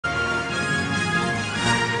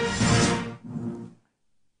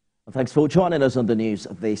Thanks for joining us on the news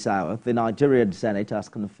this hour. The Nigerian Senate has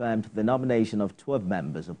confirmed the nomination of 12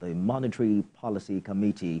 members of the Monetary Policy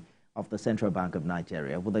Committee of the Central Bank of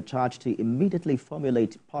Nigeria with a charge to immediately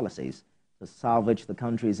formulate policies to salvage the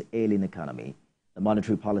country's ailing economy. The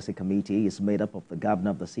Monetary Policy Committee is made up of the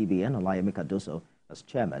Governor of the CBN, Olayemi Cardoso, as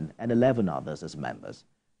chairman, and 11 others as members.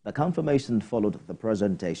 The confirmation followed the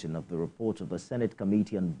presentation of the report of the Senate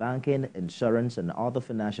Committee on Banking, Insurance, and Other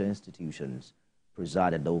Financial Institutions,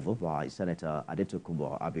 presided over by Senator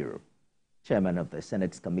Adetokunbo Abiru. Chairman of the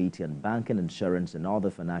Senate's Committee on Banking, Insurance, and Other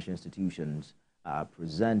Financial Institutions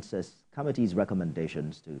presents as committee's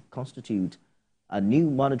recommendations to constitute a new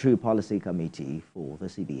monetary policy committee for the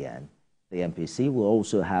CBN. The MPC will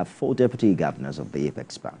also have 4 deputy governors of the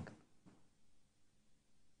Apex Bank.